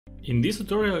In this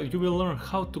tutorial you will learn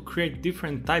how to create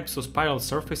different types of spiral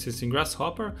surfaces in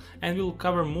Grasshopper, and we'll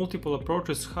cover multiple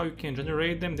approaches how you can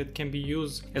generate them that can be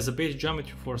used as a base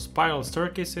geometry for spiral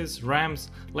staircases, ramps,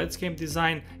 landscape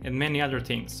design and many other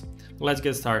things. Let's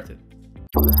get started.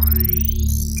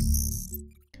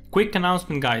 Quick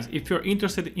announcement guys, if you're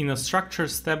interested in a structured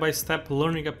step-by-step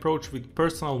learning approach with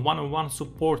personal one-on-one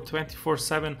support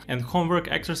 24/7 and homework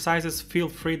exercises, feel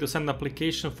free to send an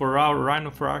application for our Rhino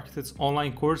for Architects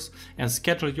online course and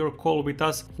schedule your call with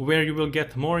us where you will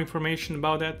get more information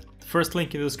about that. First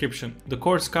link in the description. The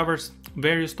course covers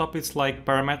various topics like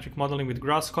parametric modeling with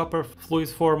Grasshopper, fluid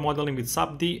form modeling with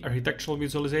SUBD, architectural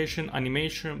visualization,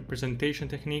 animation, presentation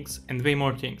techniques and way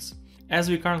more things. As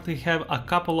we currently have a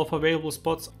couple of available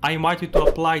spots, I invite you to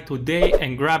apply today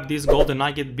and grab this golden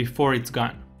nugget before it's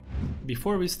gone.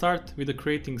 Before we start with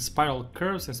creating spiral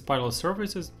curves and spiral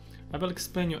surfaces, I will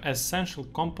explain you an essential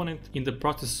component in the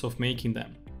process of making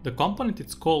them. The component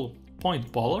is called point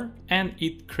polar, and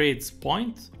it creates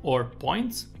point or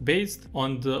points based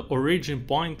on the origin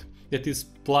point that is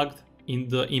plugged in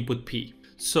the input P.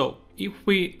 So if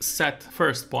we set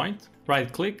first point,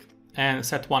 right click and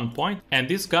set one point, and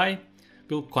this guy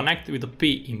will connect with the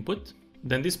P input,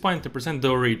 then this point represents the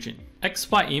origin.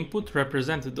 XY input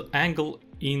represents the angle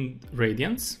in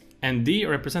radians, and D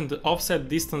represents the offset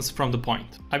distance from the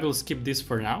point. I will skip this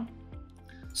for now.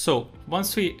 So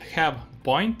once we have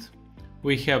point,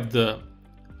 we have the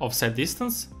offset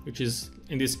distance, which is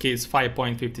in this case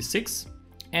 5.56,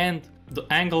 and the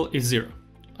angle is 0.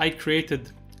 I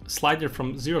created a slider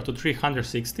from 0 to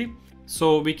 360,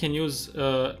 so we can use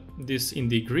this in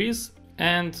degrees,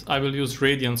 and I will use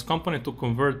radians component to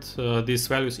convert these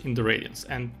values in the radians,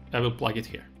 and I will plug it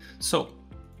here. So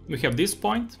we have this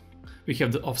point, we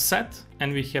have the offset,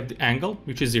 and we have the angle,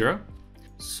 which is 0.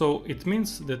 So it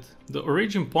means that the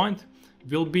origin point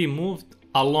will be moved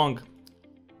along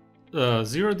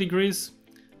 0 degrees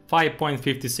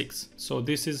 5.56. So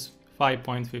this is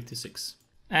 5.56,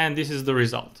 and this is the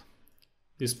result.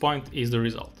 This point is the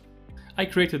result. I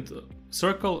created a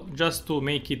circle just to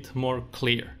make it more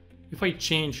clear. If I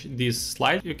change this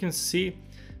slide, you can see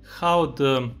how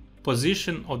the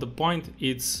position of the point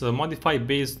is modified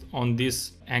based on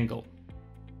this angle.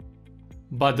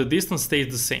 But the distance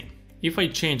stays the same. If I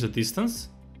change the distance,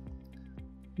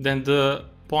 then the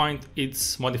point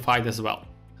is modified as well.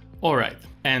 Alright,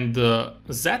 and the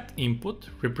Z input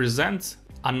represents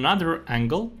another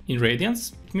angle in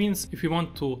radians. It means if you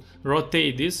want to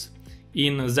rotate this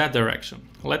in Z direction.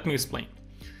 Let me explain.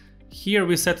 Here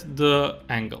we set the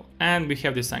angle, and we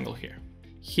have this angle here.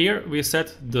 Here we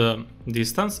set the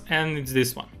distance, and it's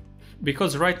this one.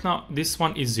 Because right now this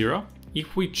one is 0,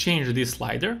 if we change this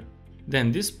slider,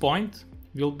 then this point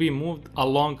will be moved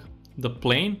along the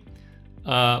plane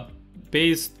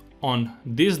based on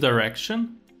this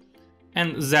direction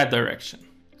and Z direction.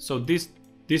 So these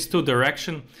two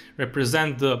directions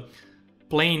represent the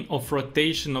plane of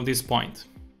rotation of this point.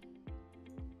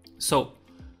 So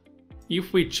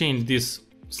if we change this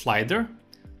slider,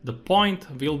 the point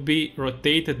will be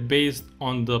rotated based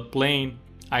on the plane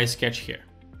I sketch here.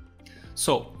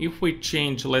 So if we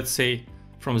change, let's say,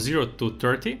 from 0 to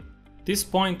 30, this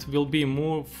point will be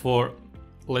moved for,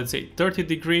 let's say, 30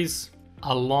 degrees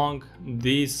along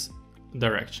this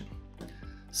direction.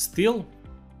 Still,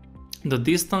 the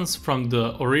distance from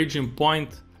the origin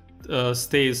point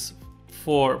stays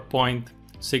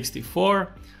 4.64.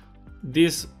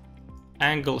 This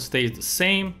angle stays the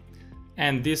same,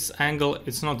 and this angle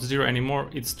is not 0 anymore,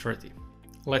 it's 30.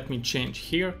 Let me change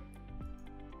here.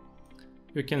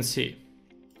 You can see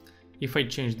if I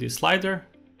change this slider,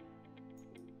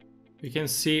 you can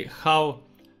see how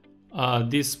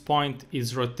this point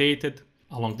is rotated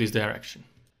along this direction.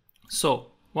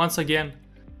 So once again,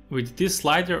 with this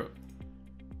slider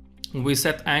we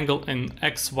set angle in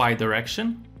XY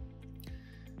direction.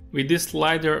 With this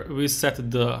slider we set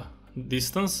the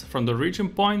distance from the origin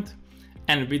point,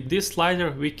 and with this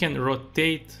slider we can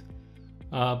rotate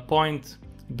point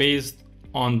based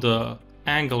on the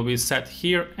angle we set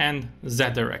here and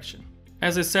Z direction.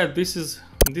 As I said,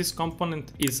 this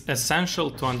component is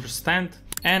essential to understand,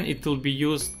 and it will be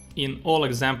used in all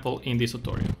examples in this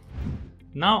tutorial.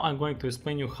 Now I'm going to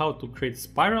explain you how to create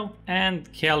spiral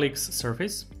and calyx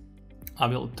surface. I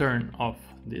will turn off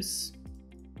this.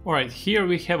 Alright, here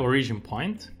we have origin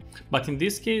point. But in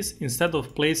this case, instead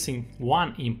of placing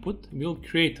one input, we'll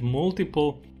create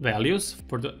multiple values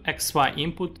for the XY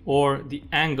input or the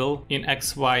angle in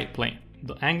XY plane.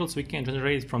 The angles we can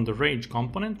generate from the range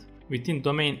component within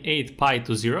domain 8 pi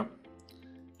to 0,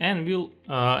 and we'll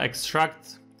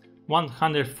extract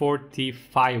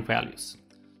 145 values.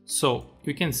 So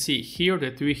you can see here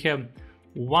that we have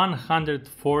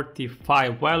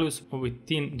 145 values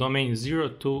within domain 0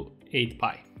 to 8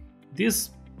 pi.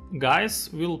 These guys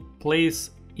will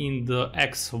place in the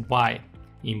XY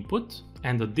input,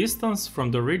 and the distance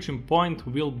from the origin point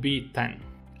will be 10.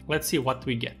 Let's see what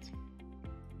we get.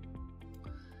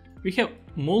 We have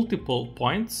multiple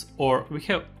points, or we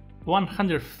have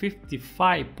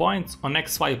 155 points on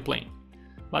XY plane,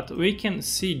 but we can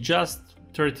see just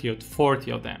 30 or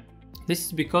 40 of them. This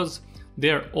is because they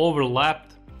are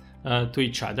overlapped to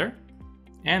each other,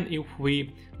 and if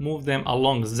we move them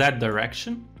along Z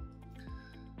direction,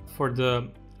 for the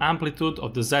amplitude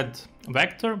of the Z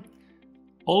vector,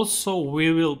 also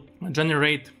we will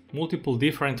generate multiple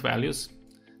different values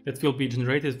that will be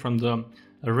generated from the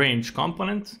range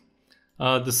component.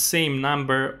 The same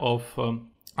number of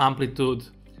amplitude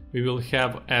we will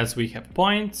have as we have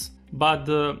points, but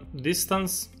the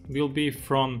distance will be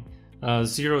from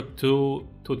 0 to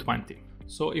 220.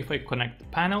 So if I connect the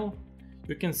panel,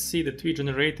 you can see that we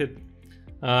generated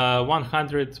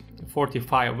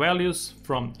 145 values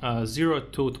from 0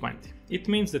 to 20. It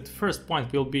means that first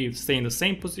point will be stay in the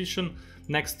same position,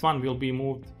 next one will be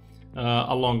moved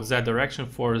along Z direction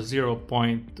for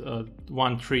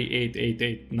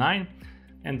 0.138889,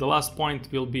 and the last point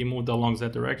will be moved along Z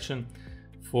direction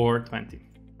for 20.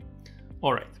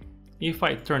 Alright, if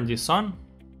I turn this on,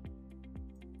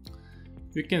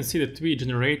 you can see that we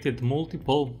generated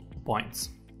multiple points.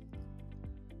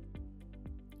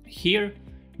 Here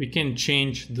we can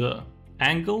change the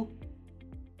angle.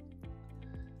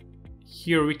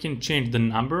 Here we can change the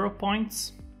number of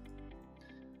points.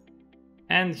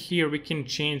 And here we can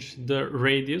change the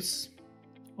radius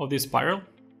of this spiral.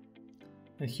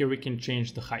 And here we can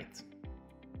change the height.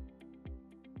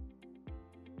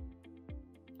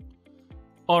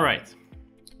 Alright,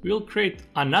 we'll create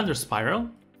another spiral.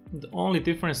 The only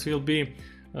difference will be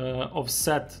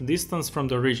offset distance from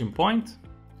the origin point.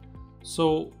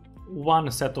 So one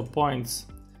set of points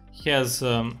has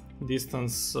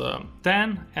distance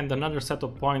 10, and another set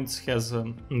of points has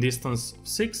distance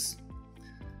 6.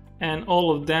 And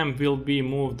all of them will be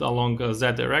moved along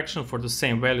Z direction for the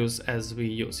same values as we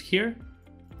use here.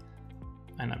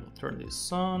 And I will turn this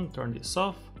on, turn this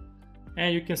off.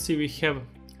 And you can see we have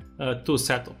two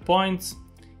sets of points.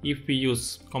 If we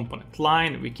use component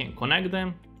line, we can connect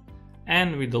them.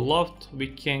 And with the loft, we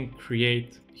can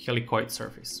create helicoid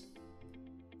surface.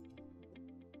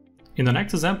 In the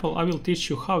next example, I will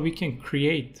teach you how we can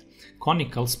create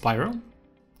conical spiral,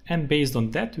 and based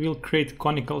on that, we'll create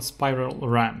conical spiral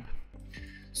ramp.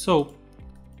 So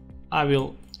I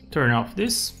will turn off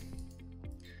this,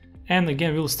 and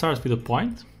again we'll start with a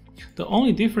point. The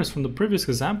only difference from the previous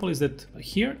example is that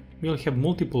here we'll have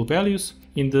multiple values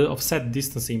in the offset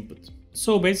distance input.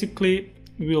 So basically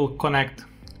we'll connect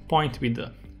point with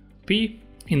the P.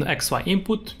 In the XY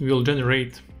input we will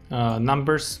generate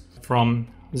numbers from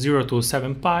 0 to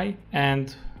 7 pi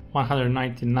and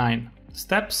 199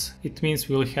 steps. It means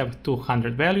we will have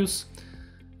 200 values,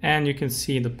 and you can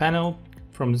see in the panel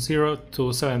from 0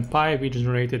 to 7 pi we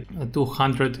generated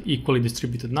 200 equally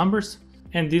distributed numbers,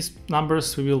 and these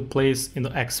numbers we will place in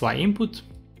the XY input.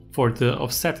 For the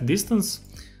offset distance,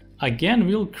 again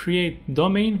we'll create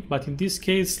domain, but in this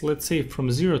case let's say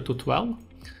from 0 to 12,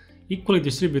 equally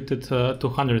distributed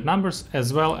 200 numbers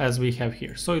as well as we have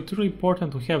here. So it's really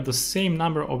important to have the same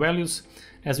number of values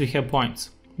as we have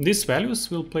points. These values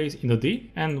will place in the D,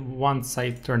 and once I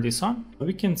turn this on,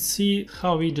 we can see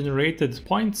how we generated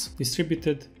points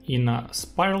distributed in a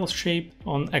spiral shape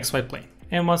on XY plane.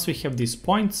 And once we have these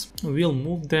points, we'll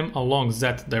move them along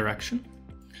Z direction.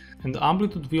 And the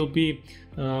amplitude will be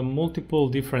multiple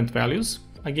different values.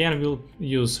 Again, we'll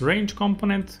use range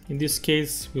component. In this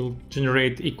case, we'll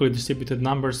generate equally distributed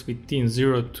numbers within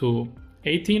 0 to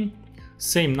 18.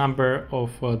 Same number of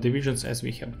divisions as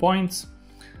we have points.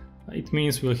 It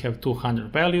means we'll have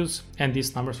 200 values, and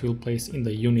these numbers will place in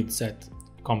the unit Z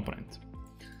component.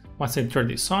 Once I turn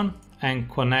this on and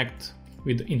connect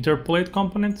with the interpolate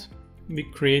component, we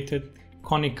created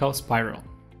conical spiral.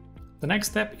 The next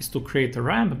step is to create a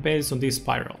ramp based on this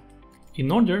spiral.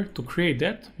 In order to create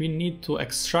that, we need to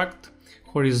extract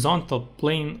horizontal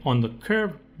plane on the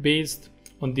curve based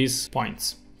on these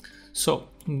points. So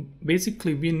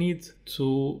basically we need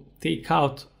to take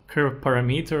out curve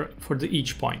parameter for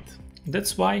each point.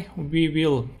 That's why we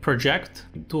will project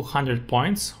 200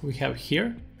 points we have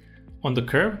here on the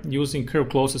curve using curve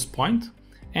closest point,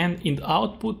 and in the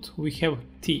output we have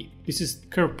T. This is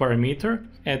curve parameter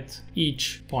at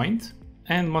each point.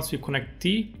 And once we connect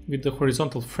T with the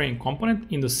horizontal frame component,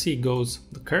 in the C goes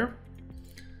the curve,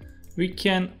 we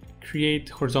can create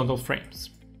horizontal frames.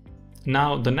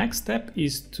 Now the next step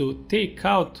is to take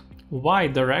out y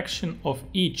direction of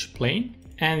each plane,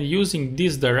 and using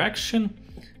this direction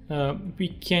we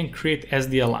can create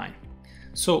SD align.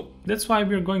 So that's why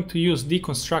we're going to use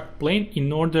deconstruct plane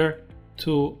in order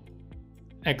to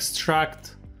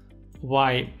extract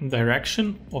y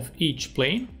direction of each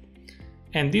plane,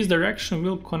 and this direction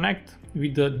will connect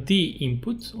with the D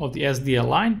input of the SD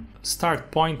align.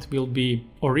 Start point will be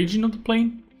origin of the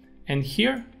plane, and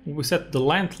here we set the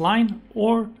length line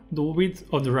or the width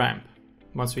of the ramp.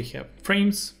 Once we have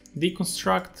frames,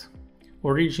 deconstruct,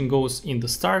 origin goes in the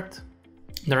start,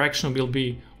 direction will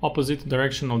be opposite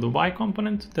direction of the Y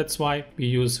component, that's why we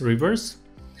use reverse,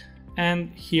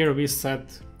 and here we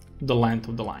set the length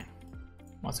of the line.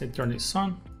 Once I turn this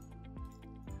on,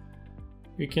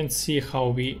 you can see how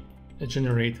we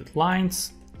generated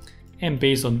lines, and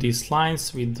based on these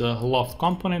lines with the loft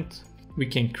component we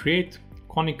can create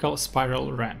conical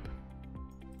spiral ramp.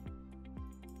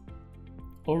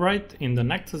 Alright, in the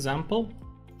next example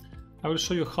I will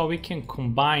show you how we can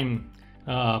combine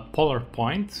polar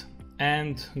point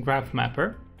and graph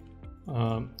mapper.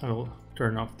 I will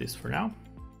turn off this for now.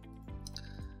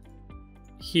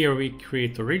 Here we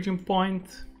create origin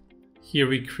point, here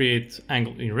we create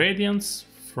angle in radians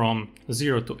from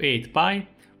 0 to 8 pi,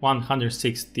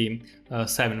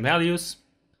 167 values,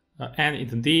 and in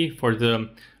the D for the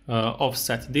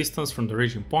offset distance from the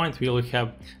origin point we will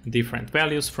have different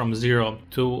values from 0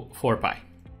 to 4 pi.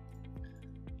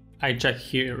 I check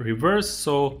here reverse,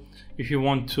 so if you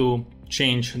want to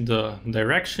change the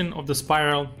direction of the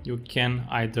spiral you can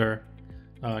either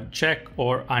check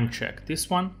or uncheck this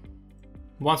one.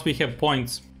 Once we have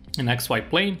points in XY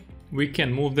plane we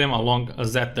can move them along a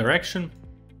Z direction,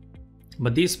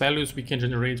 but these values we can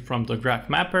generate from the graph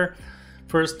mapper.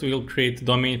 First we'll create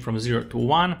domain from 0 to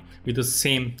 1 with the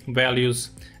same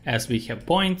values as we have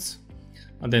points,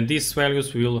 and then these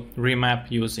values we will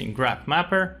remap using graph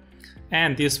mapper,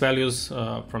 and these values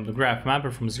from the graph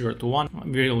mapper from 0 to 1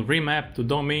 will remap to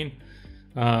domain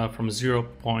from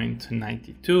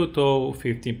 0.92 to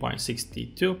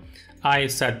 15.62. I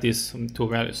set these two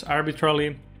values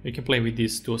arbitrarily. We can play with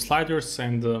these two sliders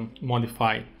and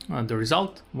modify the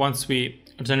result. Once we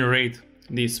generate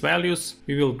these values,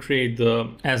 we will create the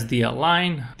SD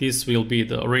align. This will be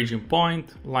the origin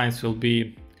point. Lines will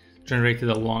be generated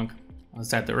along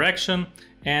Z direction,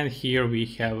 and here we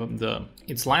have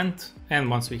its length. And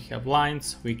once we have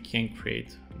lines, we can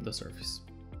create the surface.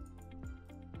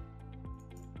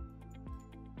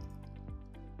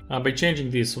 By changing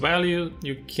this value,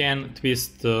 you can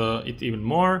twist it even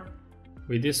more.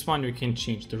 With this one, you can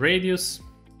change the radius,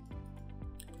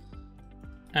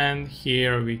 and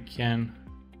here we can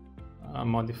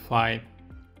modify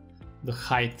the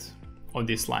height of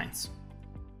these lines.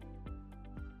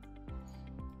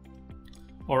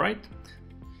 Alright,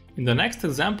 in the next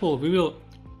example we will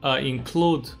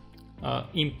include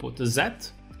input Z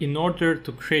in order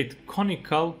to create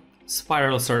conical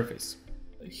spiral surface.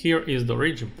 Here is the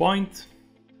origin point.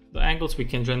 The angles we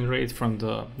can generate from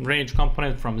the range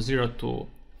component from 0 to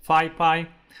 5 pi,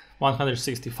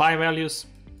 165 values.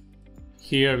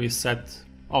 Here we set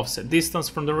offset distance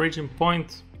from the origin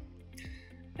point,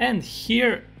 and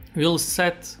here we'll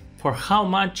set for how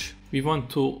much we want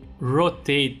to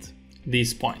rotate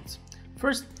these points.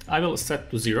 First I will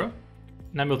set to 0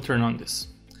 and I will turn on this.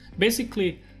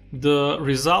 Basically the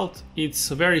result is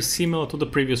very similar to the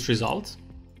previous result,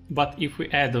 but if we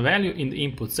add the value in the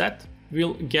input Z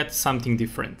we'll get something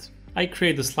different. I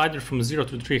create the slider from 0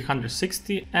 to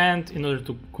 360, and in order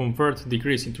to convert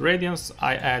degrees into radians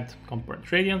I add component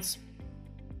radians,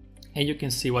 and you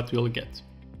can see what we'll get.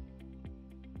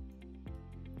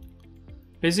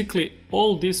 Basically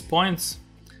all these points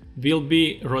will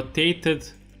be rotated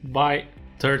by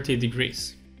 30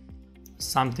 degrees,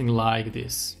 something like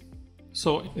this.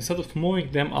 So instead of moving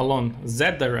them along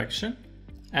Z direction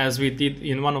as we did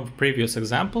in one of the previous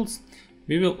examples,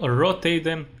 we will rotate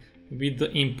them with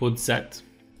the input Z,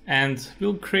 and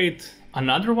we'll create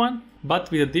another one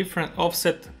but with a different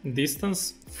offset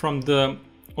distance from the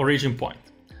origin point.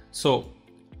 So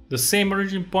the same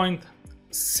origin point,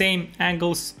 same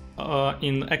angles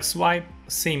in XY,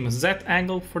 same Z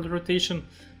angle for the rotation,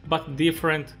 but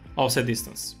different offset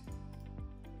distance.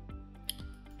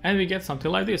 And we get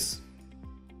something like this.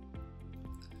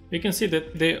 You can see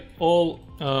that they all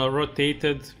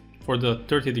rotated for the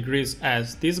 30 degrees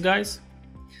as these guys.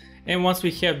 And once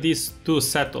we have these two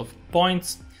set of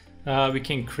points, we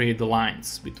can create the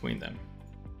lines between them.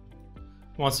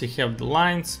 Once we have the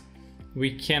lines,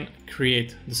 we can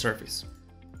create the surface.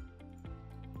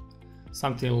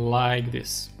 Something like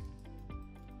this.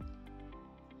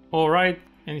 Alright,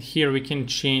 and here we can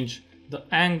change the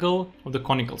angle of the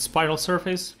conical spiral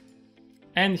surface,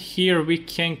 and here we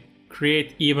can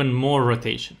create even more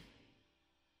rotation.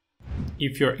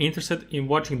 If you're interested in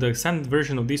watching the extended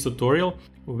version of this tutorial,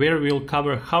 where we'll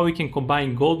cover how we can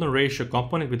combine golden ratio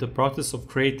component with the process of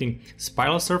creating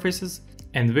spiral surfaces,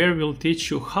 and where we'll teach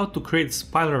you how to create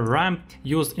spiral ramp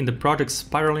used in the project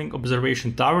Spiraling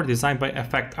Observation Tower designed by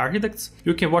Effekt Architects,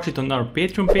 you can watch it on our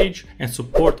Patreon page and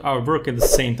support our work at the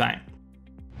same time.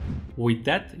 With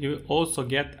that, you will also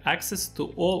get access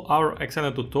to all our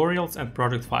extended tutorials and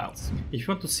project files. If you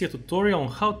want to see a tutorial on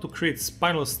how to create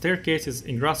spiral staircases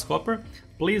in Grasshopper,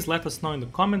 please let us know in the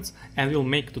comments and we'll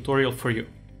make a tutorial for you.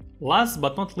 Last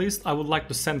but not least, I would like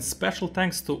to send special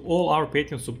thanks to all our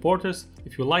Patreon supporters.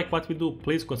 If you like what we do,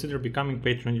 please consider becoming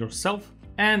Patreon yourself.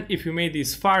 And if you made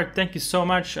this far, thank you so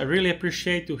much. I really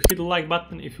appreciate you. Hit the like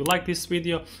button if you like this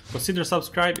video. Consider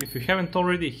subscribe if you haven't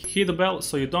already. Hit the bell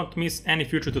so you don't miss any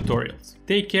future tutorials.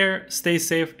 Take care, stay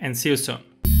safe, and see you soon.